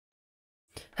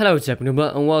Hello, it's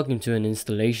EpicNibla and welcome to an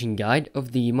installation guide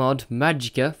of the mod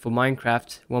Minegicka for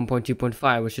Minecraft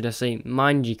 1.2.5, or should I say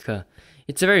Minegicka.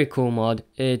 It's a very cool mod.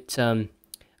 It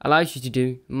allows you to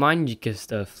do Minegicka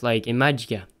stuff, like in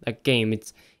Minegicka, that game.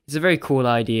 It's a very cool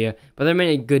idea, but there are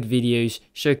many good videos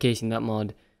showcasing that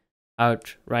mod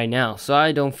out right now, so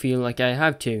I don't feel like I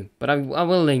have to, but I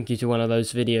will link you to one of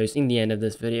those videos in the end of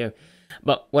this video.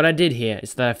 But what I did here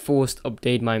is that I forced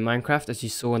update my Minecraft, as you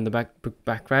saw in the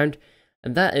background.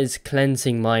 And that is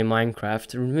cleansing my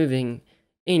Minecraft, removing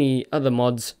any other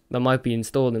mods that might be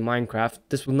installed in Minecraft.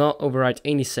 This will not overwrite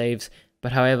any saves,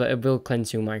 but however it will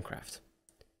cleanse your Minecraft.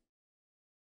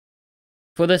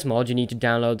 For this mod you need to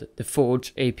download the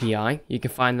Forge API. You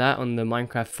can find that on the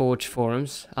Minecraft Forge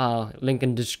forums. Link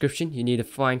in the description. You need a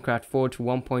Minecraft Forge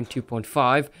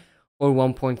 1.2.5 or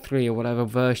 1.3 or whatever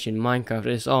version Minecraft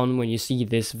is on when you see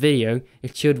this video.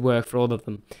 It should work for all of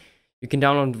them. You can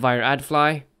download via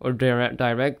AdFly or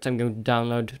direct. I'm going to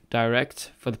download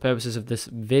direct for the purposes of this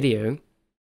video.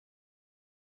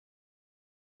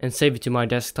 And save it to my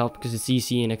desktop because it's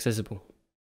easy and accessible.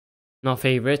 Not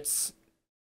favorites,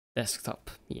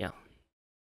 desktop, yeah.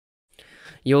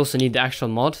 You also need the actual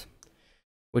mod,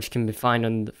 which can be found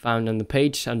on the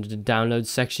page under the download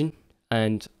section.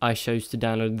 And I chose to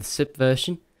download the zip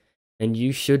version, and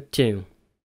you should too.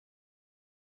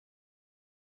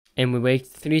 And we wait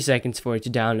 3 seconds for it to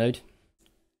download,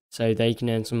 so they can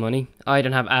earn some money. I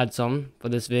don't have ads on for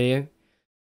this video,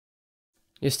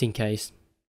 just in case.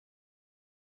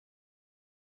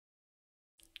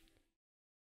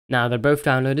 Now they're both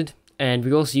downloaded, and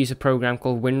we also use a program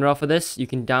called WinRAR for this. You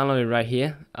can download it right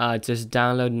here. It says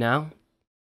download now,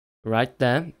 right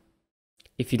there.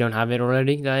 If you don't have it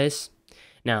already, that is.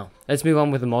 Now let's move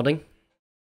on with the modding.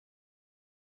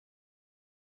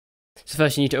 So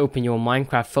first you need to open your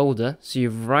Minecraft folder, so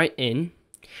you write in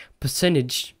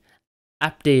percentage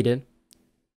app data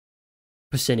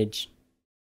percentage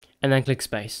and then click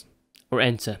space or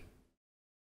enter,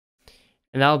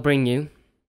 and that'll bring you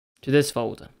to this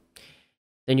folder.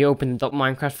 Then you open the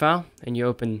 .minecraft file and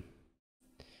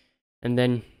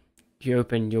then you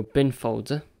open your bin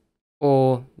folder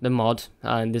or the mod.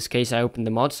 In this case I opened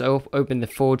the mod, so open the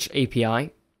Forge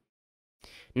API.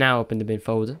 Now open the bin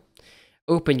folder.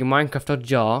 Open your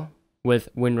Minecraft.jar with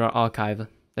WinRAR Archiver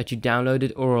that you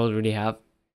downloaded or already have.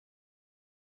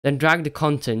 Then drag the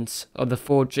contents of the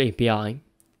Forge API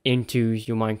into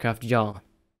your Minecraft jar.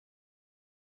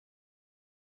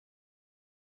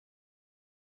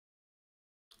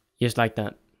 Just like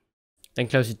that. Then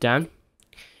close it down.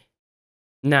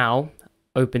 Now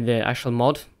open the actual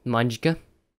mod, Minegicka.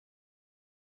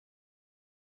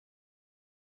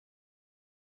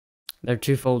 There are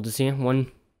two folders here.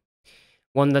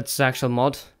 One that's the actual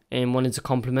mod, and one is a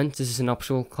complement. This is an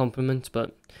optional complement,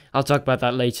 but I'll talk about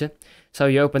that later. So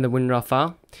you open the WinRAR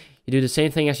file. You do the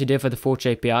same thing as you did for the Forge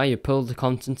API. You pull the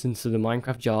contents into the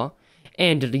Minecraft jar,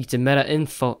 and delete the meta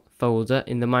info folder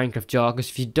in the Minecraft jar, because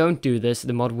if you don't do this,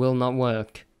 the mod will not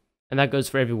work. And that goes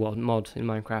for every mod in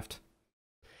Minecraft.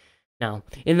 Now,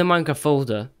 in the Minecraft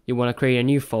folder, you want to create a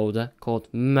new folder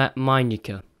called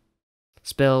Minegicka,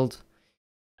 spelled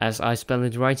as I spell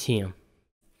it right here.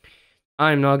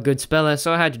 I'm not a good speller,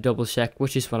 so I had to double check,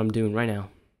 which is what I'm doing right now.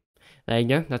 There you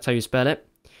go, that's how you spell it.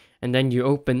 And then you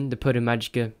open the Put in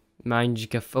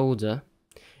Minegicka folder,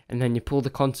 and then you pull the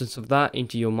contents of that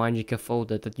into your Minegicka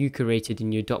folder that you created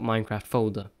in your .minecraft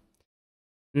folder.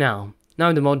 Now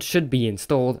the mod should be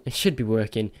installed, it should be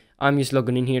working. I'm just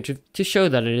logging in here to show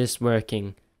that it is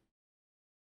working.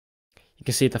 You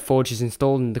can see the Forge is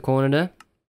installed in the corner there.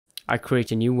 I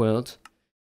create a new world.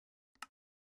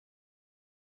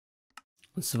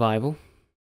 Survival,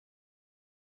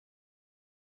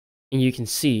 and you can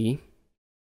see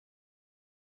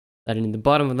that in the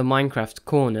bottom of the Minecraft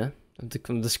corner of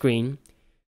the screen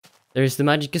there is the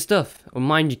Minegicka stuff, or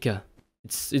Minegicka.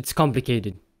 It's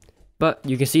complicated, but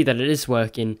you can see that it is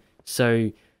working,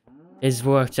 so it's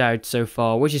worked out so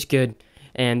far, which is good.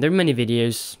 And there are many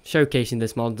videos showcasing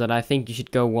this mod that I think you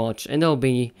should go watch, and they'll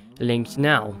be linked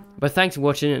now. But thanks for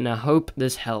watching, and I hope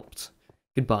this helped.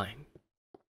 Goodbye.